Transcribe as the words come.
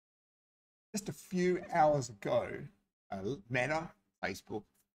Just a few hours ago, Meta, Facebook,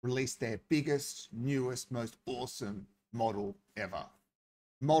 released their biggest, newest, most awesome model ever.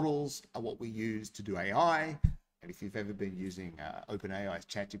 Models are what we use to do AI. And if you've ever been using OpenAI's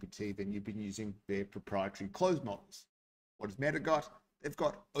ChatGPT, then you've been using their proprietary closed models. What has Meta got? They've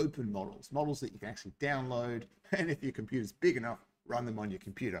got open models, models that you can actually download. And if your computer's big enough, run them on your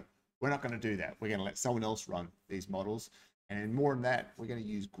computer. We're not going to do that. We're going to let someone else run these models. And more than that, we're going to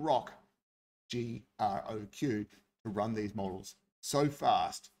use Groq, Groq, to run these models so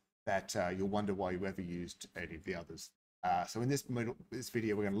fast that you'll wonder why you ever used any of the others. So in this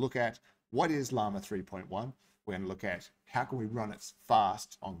video, we're going to look at what is Llama 3.1. We're going to look at how can we run it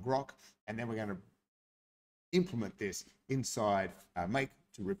fast on Groq, and then we're going to implement this inside Make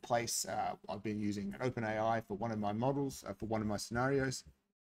to replace. I've been using an OpenAI for one of my models, for one of my scenarios.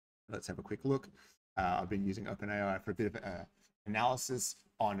 Let's have a quick look. I've been using OpenAI for a bit of analysis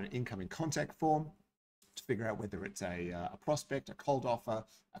on an incoming contact form to figure out whether it's a prospect, a cold offer,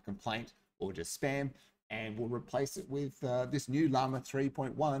 a complaint, or just spam. And we'll replace it with this new Llama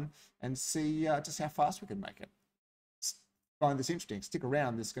 3.1 and see just how fast we can make it. Find this interesting. Stick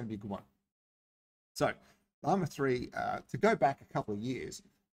around. This is going to be a good one. So Llama 3, to go back a couple of years,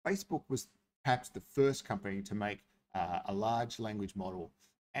 Facebook was perhaps the first company to make a large language model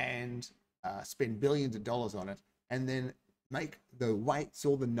and spend billions of dollars on it, and then make the weights,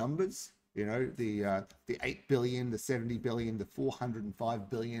 all the numbers, you know, the 8 billion, the 70 billion, the 405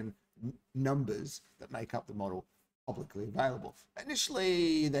 billion numbers that make up the model publicly available.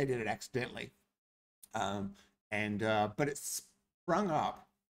 Initially, they did it accidentally, but it sprung up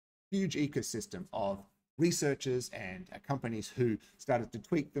a huge ecosystem of researchers and companies who started to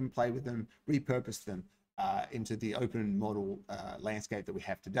tweak them, play with them, repurpose them into the open model landscape that we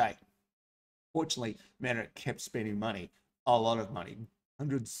have today. Fortunately, Meta kept spending money, a lot of money,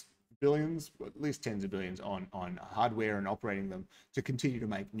 hundreds of billions, at least tens of billions on hardware and operating them to continue to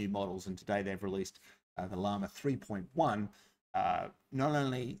make new models. And today they've released the Llama 3.1. Not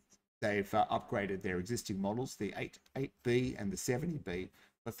only they've upgraded their existing models, the 8B and the 70B,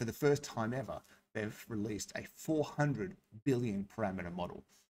 but for the first time ever, they've released a 400 billion parameter model.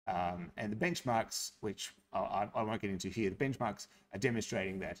 And the benchmarks, which I won't get into here, the benchmarks are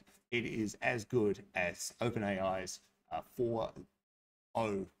demonstrating that it is as good as OpenAI's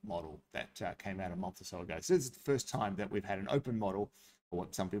 4.0 model that came out a month or so ago. So this is the first time that we've had an open model, or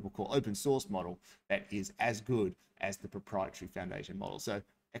what some people call open source model, that is as good as the proprietary foundation model. So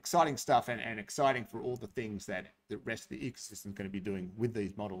exciting stuff, and exciting for all the things that the rest of the ecosystem is going to be doing with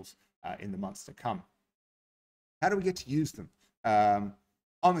these models in the months to come. How do we get to use them?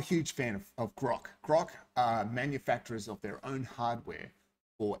 I'm a huge fan of Groq. Groq are manufacturers of their own hardware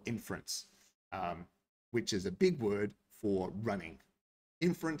for inference, which is a big word for running.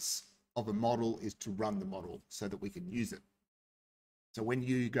 Inference of a model is to run the model so that we can use it. So when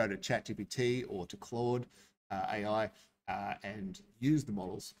you go to ChatGPT or to Claude AI and use the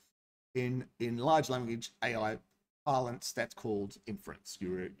models, in large language AI parlance, that's called inference.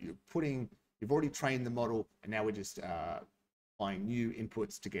 You've already trained the model, and now we're just applying new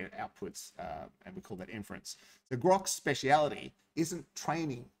inputs to get outputs, and we call that inference. So Grok's speciality isn't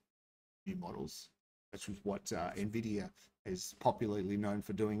training new models, which is what NVIDIA is popularly known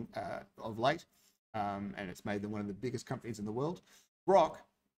for doing of late, and it's made them one of the biggest companies in the world. Groq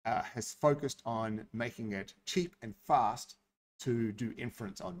has focused on making it cheap and fast to do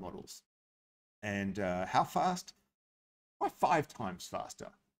inference on models. And how fast? By 5 times faster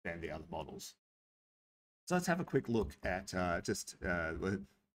than the other models. So let's have a quick look at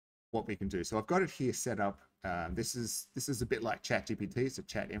what we can do. So I've got it here set up. This is a bit like ChatGPT. It's a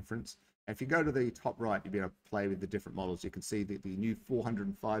chat inference. And if you go to the top right, you'll be able to play with the different models. You can see that the new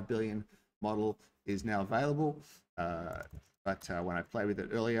 405 billion model is now available. But when I played with it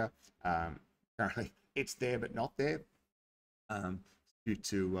earlier, apparently it's there but not there, due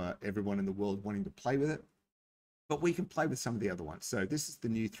to everyone in the world wanting to play with it. But we can play with some of the other ones. So this is the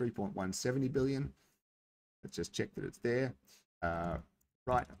new 3.170 billion. Let's just check that it's there.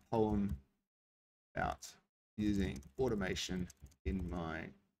 Write a poem about using automation in my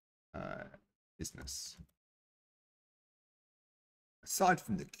business. Aside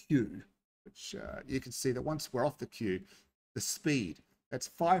from the queue, which you can see that once we're off the queue, the speed, that's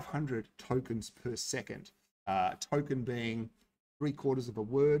 500 tokens per second. Token being 3/4 of a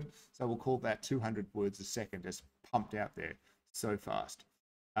word, so we'll call that 200 words a second, just pumped out there so fast.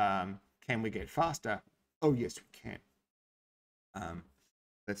 Can we get faster? Oh yes, we can.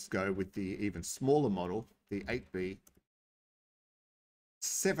 Let's go with the even smaller model, the 8B,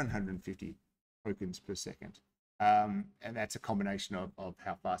 750 tokens per second. And that's a combination of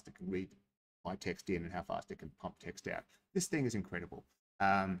how fast it can read my text in and how fast it can pump text out. This thing is incredible.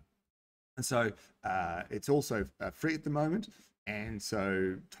 And so it's also free at the moment. And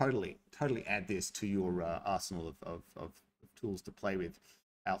so totally add this to your arsenal of tools to play with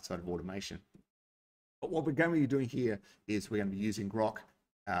outside of automation. But what we're going to be doing here is we're going to be using Groq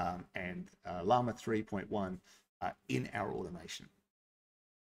and Llama 3.1 in our automation.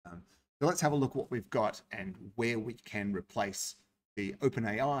 So let's have a look at what we've got and where we can replace the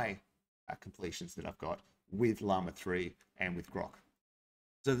OpenAI completions that I've got with Llama 3 and with Groq.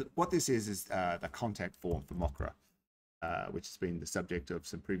 So what this is the contact form for Mokra, which has been the subject of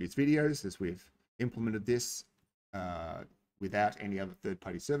some previous videos as we've implemented this without any other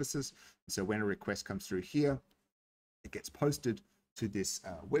third-party services. So when a request comes through here, it gets posted to this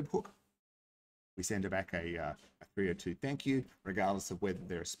webhook. We send it back a 302 thank you, regardless of whether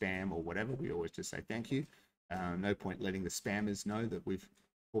they're a spam or whatever. We always just say thank you. No point letting the spammers know that we've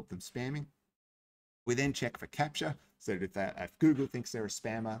caught them spamming. We then check for capture, so that if Google thinks they're a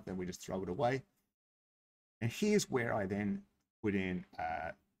spammer, then we just throw it away. And here's where I then put in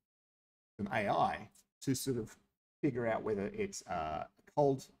some AI to sort of figure out whether it's a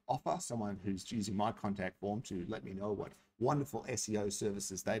cold offer, someone who's using my contact form to let me know what wonderful SEO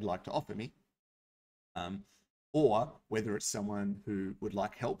services they'd like to offer me, or whether it's someone who would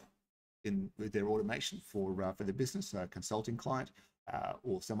like help with their automation for the business, a consulting client,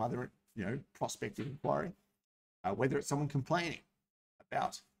 or some other prospective inquiry, whether it's someone complaining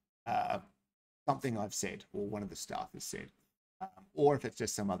about something I've said or one of the staff has said, or if it's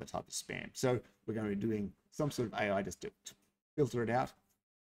just some other type of spam. So we're going to be doing some sort of AI just to filter it out.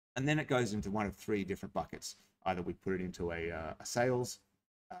 And then it goes into one of three different buckets. Either we put it into a sales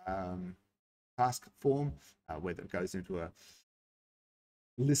task form, whether it goes into a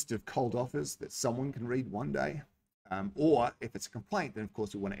list of cold offers that someone can read one day, or if it's a complaint, then of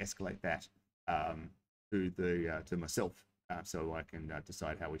course we want to escalate that to myself, so I can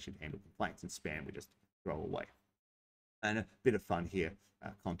decide how we should handle complaints. And spam we just throw away. And a bit of fun here,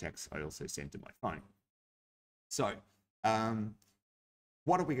 contacts I also send to my phone. So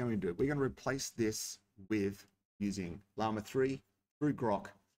what are we going to do? We're going to replace this with using Llama 3 through Groq,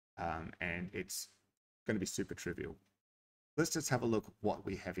 and it's going to be super trivial. Let's just have a look at what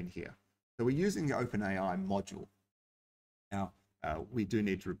we have in here. So we're using the OpenAI module. Now, we do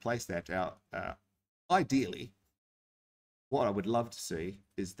need to replace that. Now, ideally, what I would love to see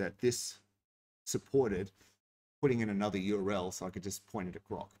is that this supported putting in another URL so I could just point it at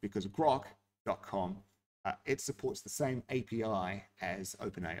Groq, because Groq.com, it supports the same API as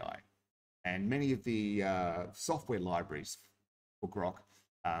OpenAI. And many of the software libraries for Groq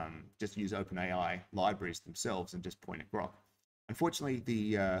just use OpenAI libraries themselves and just point at Groq. Unfortunately,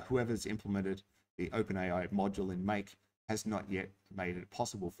 whoever's implemented the OpenAI module in Make has not yet made it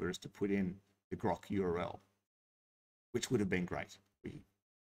possible for us to put in the Groq URL, which would have been great. We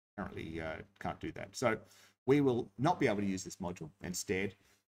currently can't do that. So we will not be able to use this module. Instead,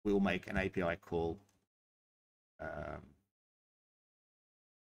 we'll make an API call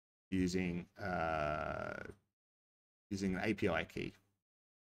using an API key.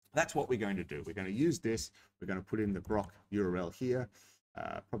 That's what we're going to do. We're going to use this. We're going to put in the Groq URL here.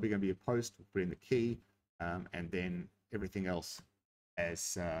 Probably going to be a post. We'll put in the key, and then everything else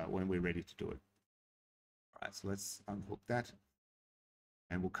as when we're ready to do it. All right, so let's unhook that,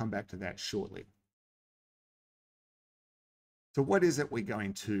 and we'll come back to that shortly. So what is it we're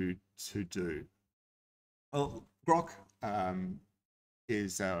going to do? Well, Groq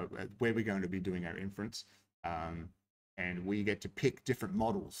is where we're going to be doing our inference, and we get to pick different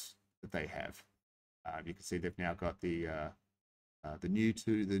models that they have. You can see they've now got the new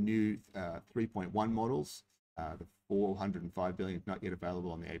 3.1 models, the 405 billion not yet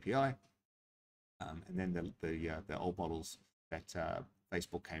available on the API, and then the old models that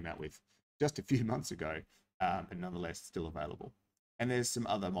Facebook came out with just a few months ago, but nonetheless still available. And there's some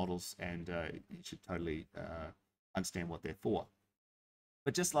other models, and you should totally understand what they're for.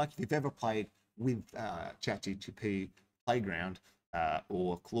 But just like if you've ever played with ChatGPT Playground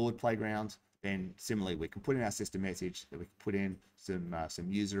or Claude Playground, then similarly we can put in our system message, that we can put in some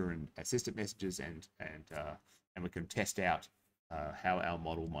user and assistant messages, and we can test out how our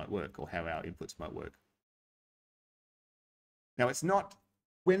model might work, or how our inputs might work. Now, it's not,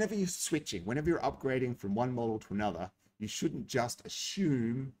 whenever you're switching, whenever you're upgrading from one model to another, you shouldn't just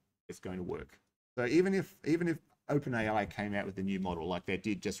assume it's going to work. So even if OpenAI came out with a new model, like they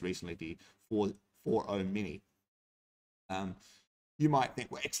did just recently, the 4.0 mini, you might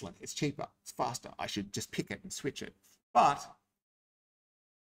think, well, excellent, it's cheaper, it's faster, I should just pick it and switch it. But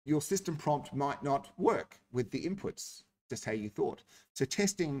your system prompt might not work with the inputs. just how you thought. So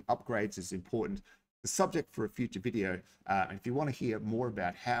testing upgrades is important. The subject for a future video. And if you want to hear more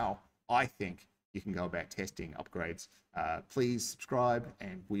about how I think you can go about testing upgrades, please subscribe,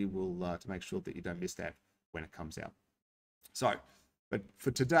 and we will to make sure that you don't miss that when it comes out. So, but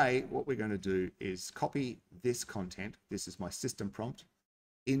for today, what we're going to do is copy this content. This is my system prompt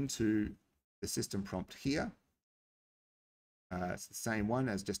into the system prompt here. It's the same one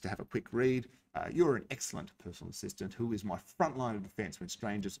as just to have a quick read. You're an excellent personal assistant who is my front line of defense when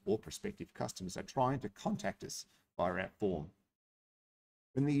strangers or prospective customers are trying to contact us via our form.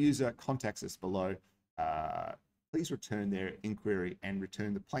 When the user contacts us below, please return their inquiry and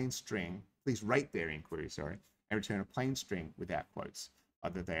return the plain string. Please rate their inquiry, sorry, and return a plain string without quotes.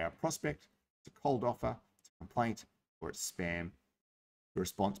 Either they are a prospect, it's a cold offer, it's a complaint, or it's spam. The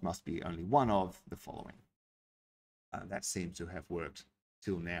response must be only one of the following. That seems to have worked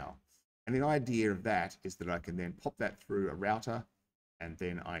till now. And the idea of that is that I can then pop that through a router, and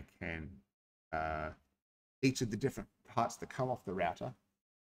then I can, each of the different parts that come off the router,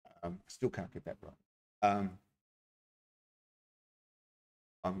 still can't get that right.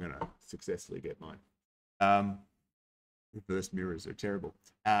 I'm going to successfully get mine. Reverse mirrors are terrible.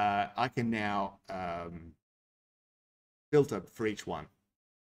 I can now filter for each one,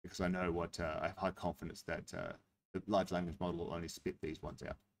 because I know what, I have high confidence that the large language model will only spit these ones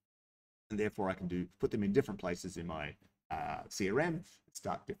out. And therefore I can put them in different places in my CRM and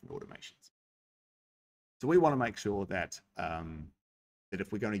start different automations. So we want to make sure that, that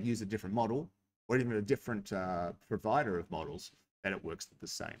if we're going to use a different model, or even a different provider of models, that it works the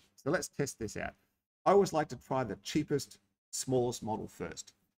same. So let's test this out. I always like to try the cheapest, smallest model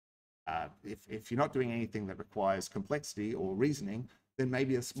first. If you're not doing anything that requires complexity or reasoning, then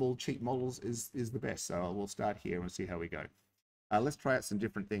maybe a small, cheap model is the best. So we'll start here and see how we go. Let's try out some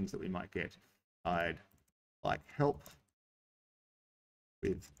different things that we might get. I'd like help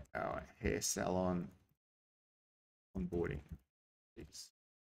with our hair salon onboarding, please.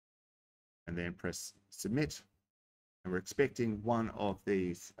 And then press submit. And we're expecting one of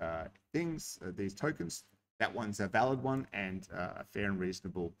these things, these tokens. That one's a valid one and a fair and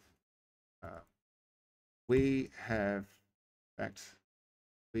reasonable. We have, in fact,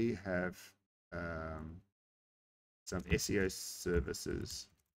 we have some SEO services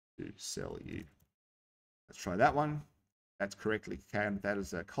to sell you. Let's try that one. That's correctly counted that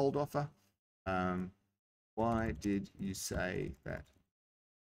as a cold offer. Why did you say that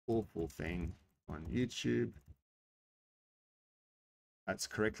awful thing on YouTube? That's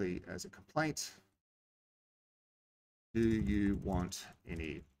correctly as a complaint. Do you want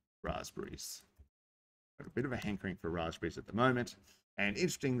any raspberries? Got a bit of a hankering for raspberries at the moment. And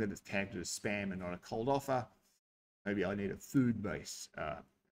interesting that it's tagged as spam and not a cold offer. Maybe I need a food-based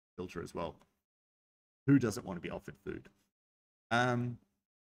filter as well. Who doesn't want to be offered food?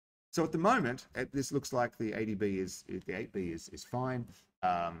 So at the moment, this looks like the 80B is the 8B is fine.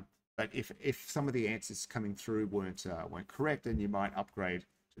 But if some of the answers coming through weren't correct, then you might upgrade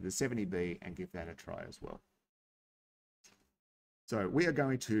to the 70B and give that a try as well. So we are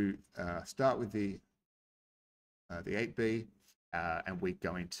going to start with the 8B, and we're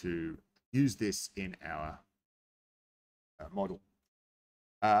going to use this in our model.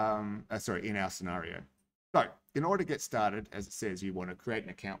 Sorry, in our scenario. So in order to get started, as it says, you want to create an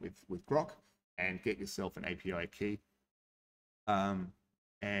account with Grok and get yourself an API key. Let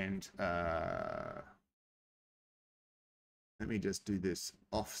me just do this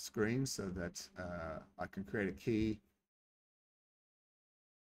off screen so that I can create a key.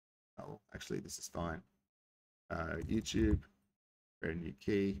 Oh, actually, this is fine. YouTube, create a new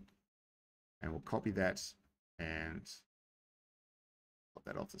key, and we'll copy that and pop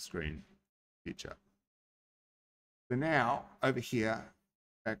that off the screen. Future. So now over here,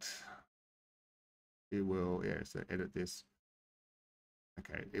 in fact, we will so edit this.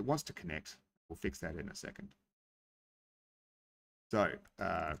 Okay, it wants to connect. We'll fix that in a second. So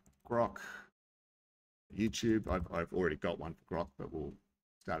Grok, YouTube. I've already got one for Grok, but we'll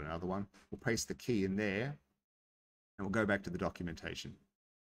start another one. We'll paste the key in there, and we'll go back to the documentation.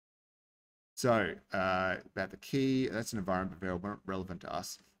 So about the key, that's an environment very relevant to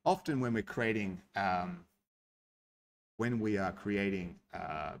us. Often when we're creating,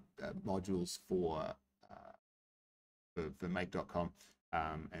 modules for make.com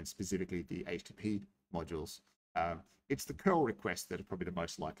and specifically the HTTP modules, it's the curl requests that are probably the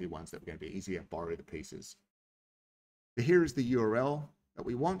most likely ones that are going to be easier, borrow the pieces. So here is the URL that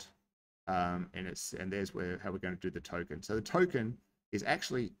we want, and there's how we're going to do the token. So the token is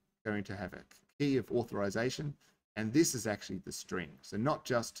actually going to have a key of authorization, and this is actually the string. So not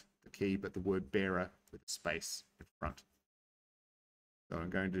just the key, but the word bearer with a space in front. So I'm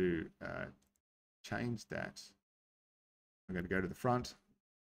going to change that. I'm going to go to the front.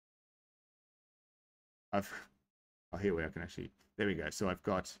 Oh, here we are. I can actually, there we go. So I've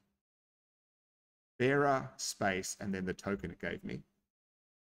got bearer, space, and then the token it gave me.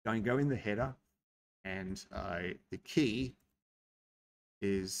 Going to go in the header, and the key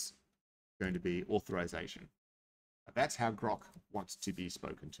is going to be authorization. That's how Grok wants to be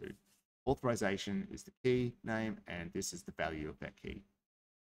spoken to. Authorization is the key name, and this is the value of that key.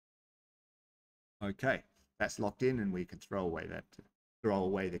 Okay, that's locked in, and we can throw away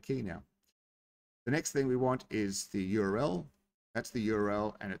the key now. The next thing we want is the URL. That's the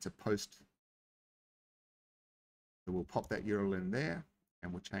URL, and it's a post. So we'll pop that URL in there,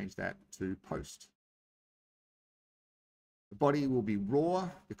 and we'll change that to post. The body will be raw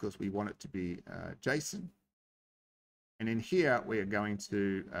because we want it to be JSON. And in here, we are going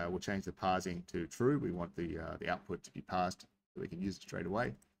to, we'll change the parsing to true. We want the output to be parsed so we can use it straight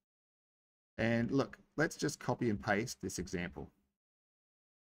away. And look, let's just copy and paste this example.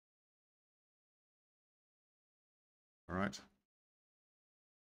 All right.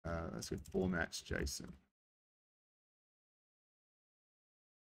 Let's go formats JSON.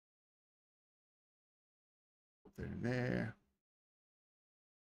 Put that in there.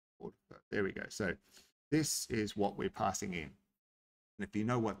 There we go. So this is what we're passing in. And if you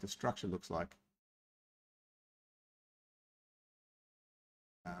know what the structure looks like,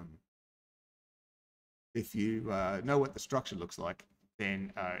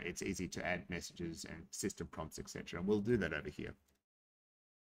 then it's easy to add messages and system prompts, etc. And we'll do that over here.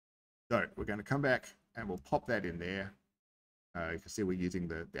 So we're going to come back and we'll pop that in there. You can see we're using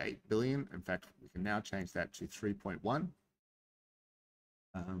the 8 billion. In fact, we can now change that to 3.1.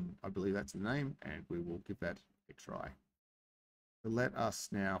 I believe that's the name, and we will give that a try. So let us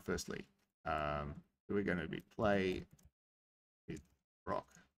now, firstly, we're going to be play with Groq,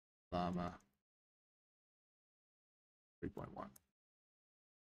 Llama 3.1.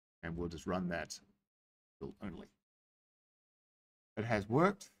 And we'll just run that build only. It has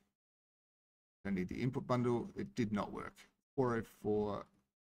worked. Don't need the input bundle. It did not work. 404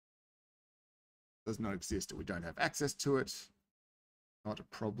 does not exist, or we don't have access to it. Not a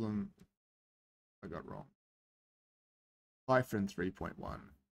problem. I got wrong. Hyphen 3.1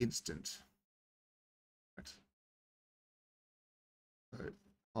 instant. Right. So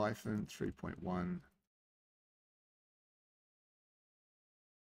hyphen 3.1.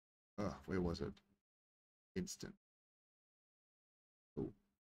 Oh, where was it? Instant. Oh,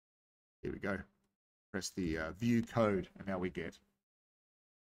 here we go. Press the view code, and now we get.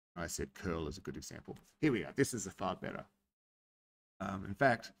 I said curl is a good example. Here we are. This is a far better. In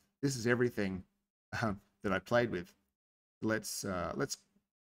fact, this is everything that I played with. Let's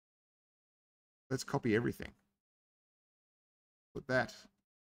copy everything. Put that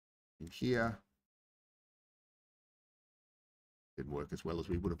in here. Didn't work as well as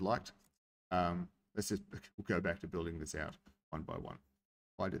we would have liked. Let's just we'll go back to building this out one by one.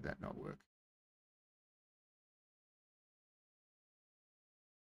 Why did that not work?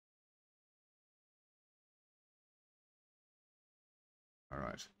 All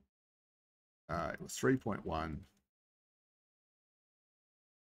right. It was 3.1. Sorry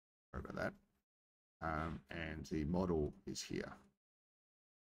about that. And the model is here.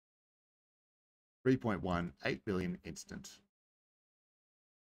 3.1, 8 billion instant.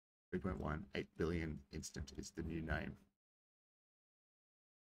 3.1, 8 billion instant is the new name.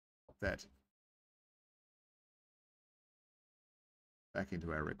 Pop that back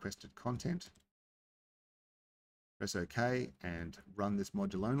into our requested content. Press OK and run this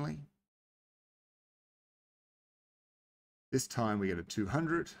module only. This time we get a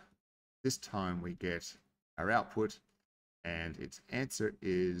 200. This time we get our output, and its answer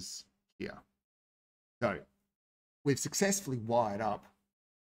is here. So we've successfully wired up.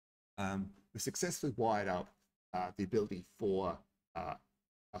 The ability for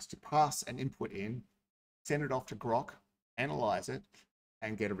us to pass an input in, send it off to Grok, analyze it,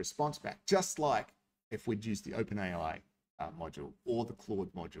 and get a response back, just like if we'd used the OpenAI module or the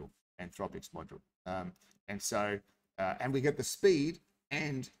Claude module, Anthropic's module. And we get the speed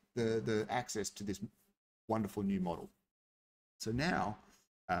and the access to this wonderful new model. So now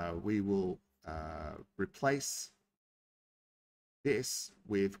we will replace this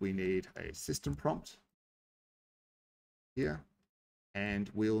with, we need a system prompt here, and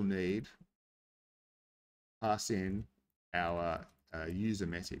we'll need pass in our user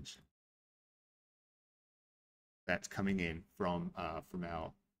message that's coming in from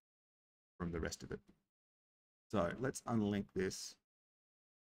the rest of it. So let's unlink this.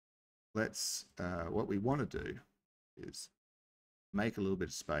 Let's what we want to do is make a little bit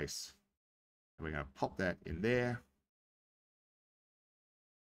of space, and we're going to pop that in there.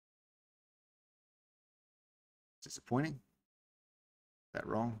 Disappointing. That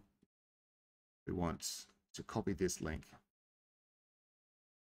wrong. We want to copy this link.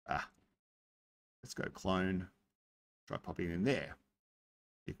 Let's go clone. Try popping it in there.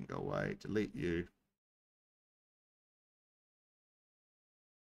 You can go away, delete you.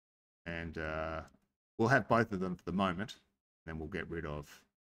 And we'll have both of them for the moment. Then we'll get rid of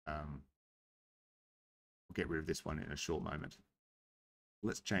this one in a short moment.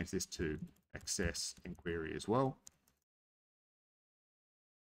 Let's change this to access and query as well.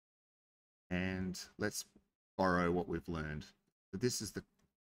 And let's borrow what we've learned. So this is the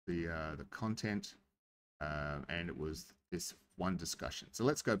content, and it was this one discussion. So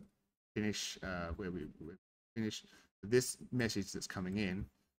let's go finish where we finished. This message that's coming in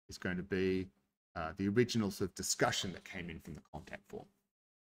is going to be the original sort of discussion that came in from the contact form.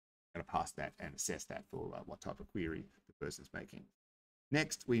 I'm going to pass that and assess that for what type of query the person's making.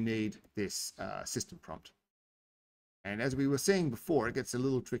 Next, we need this system prompt. And as we were seeing before, it gets a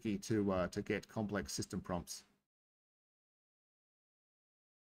little tricky to get complex system prompts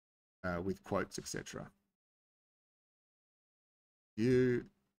with quotes, etc.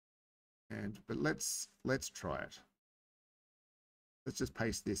 But let's try it. Let's just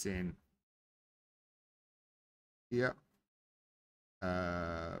paste this in here,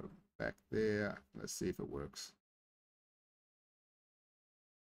 back there. Let's see if it works.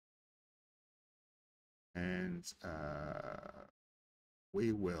 And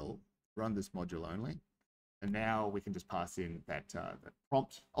we will run this module only. And now we can just pass in that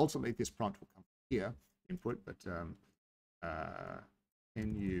prompt. Ultimately, this prompt will come here, input, but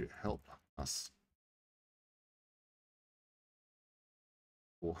can you help us?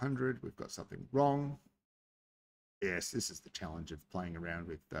 400, we've got something wrong. Yes, this is the challenge of playing around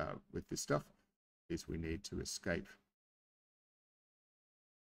with this stuff, is we need to escape.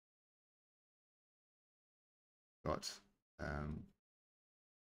 Got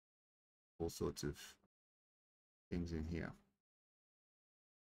all sorts of things in here.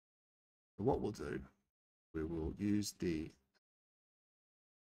 So what we'll do, we will use the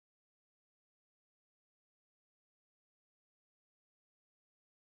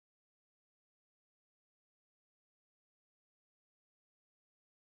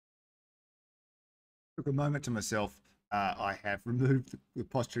took a moment to myself. I have removed the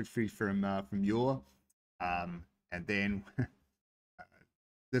apostrophe from your, and then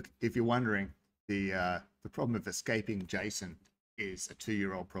look, if you're wondering, the problem of escaping Jason is a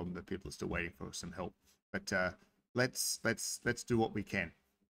 2-year-old problem that people are still waiting for some help. But let's do what we can.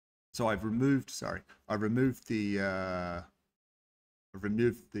 So I've removed the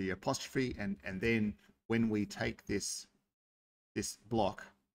apostrophe, and then when we take this block,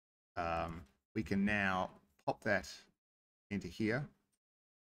 we can now pop that into here.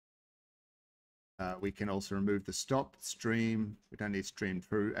 We can also remove the stop, stream. We don't need stream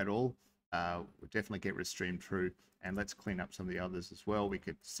true at all. We'll definitely get rid of stream true, and let's clean up some of the others as well. We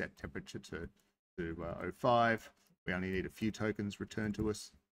could set temperature to 05. We only need a few tokens returned to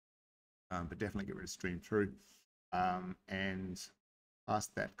us, but definitely get rid of stream true, and pass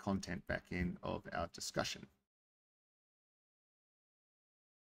that content back in of our discussion.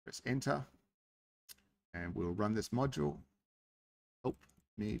 Press enter, and we'll run this module. Help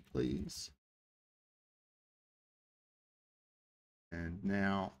me, please. And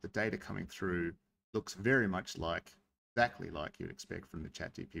now the data coming through looks very much exactly like you'd expect from the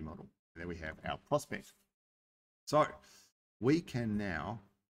ChatGPT model. And there we have our prospect. So we can now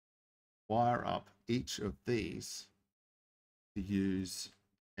wire up each of these to use,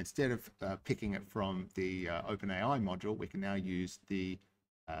 instead of picking it from the OpenAI module, we can now use the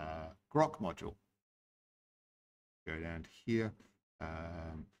Grok module. Go down to here.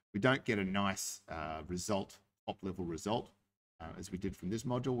 We don't get a nice result, top-level result, as we did from this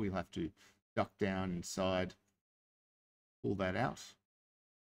module. We'll have to duck down inside, pull that out.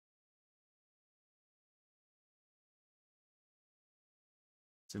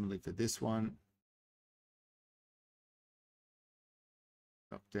 Similarly for this one,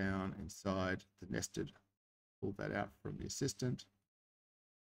 duck down inside the nested, pull that out from the assistant.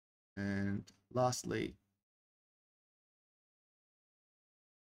 And lastly,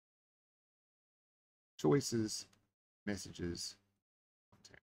 choices, messages,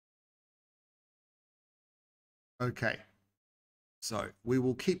 content. Okay, so we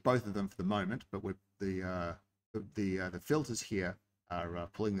will keep both of them for the moment, but with the filters here are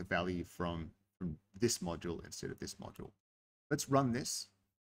pulling the value from this module instead of this module. Let's run this.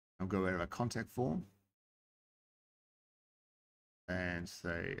 I'll go out of our contact form. and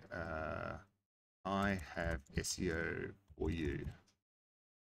say, I have SEO for you.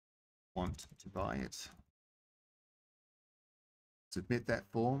 Want to buy it? Submit that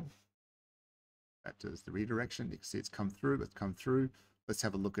form. That does the redirection. You can see it's come through. It's come through. Let's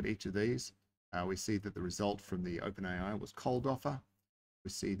have a look at each of these. We see that the result from the OpenAI was cold offer.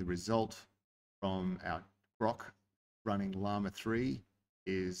 We see the result from our Grok running Llama 3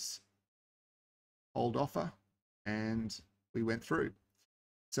 is cold offer, and we went through.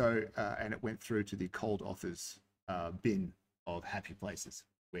 So, and it went through to the cold offers bin of happy places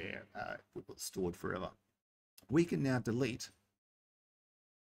where it was stored forever. We can now delete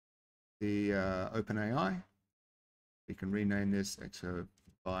the OpenAI. We can rename this to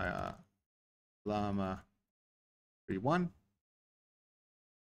via Llama 3.1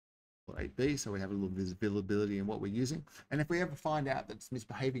 or 8B, so we have a little visibility in what we're using. And if we ever find out that it's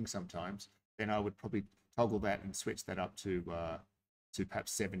misbehaving sometimes, then I would probably toggle that and switch that up to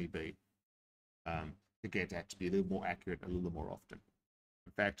perhaps 70B to get that to be a little more accurate a little more often.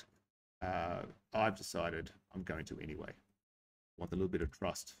 In fact, I've decided I'm going to anyway. I want a little bit of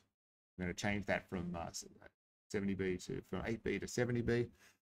trust. I'm going to change that from 70B from 8B to 70B.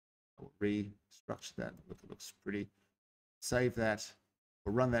 I will restructure that. Look, it looks pretty. Save that.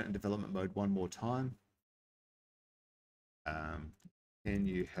 We'll run that in development mode one more time. Can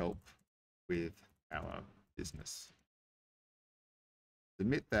you help with our business?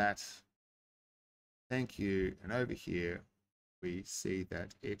 Submit that. Thank you. And over here, we see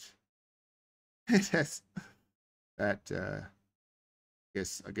that it has that. I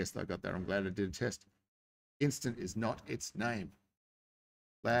guess I got that. I'm glad I did a test. Instant is not its name.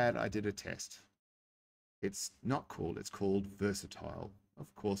 Glad I did a test. It's not called. It's called versatile.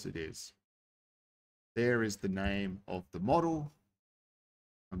 Of course it is. There is the name of the model.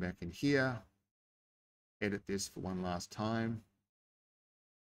 Come back in here. Edit this for one last time.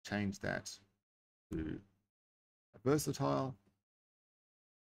 Change that to versatile.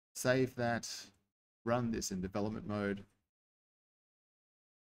 Save that. Run this in development mode.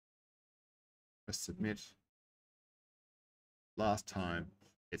 Press submit. Last time,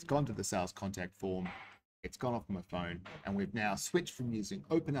 it's gone to the sales contact form. It's gone off my phone, and we've now switched from using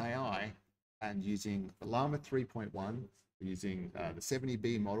OpenAI and using the Llama 3.1, using the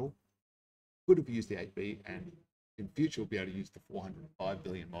 70B model. Could have used the 8B, and in future we'll be able to use the 405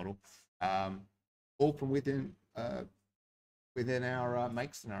 billion model, all from within our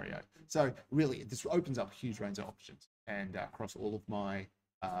make scenario. So really, this opens up a huge range of options, and across all of my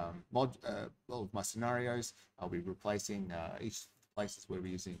all of my scenarios, I'll be replacing each places where we're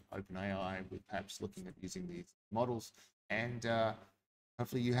using OpenAI with perhaps looking at using these models, and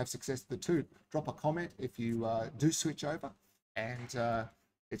hopefully you have success with the two. Drop a comment if you do switch over, and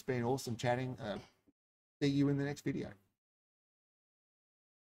it's been awesome chatting. See you in the next video.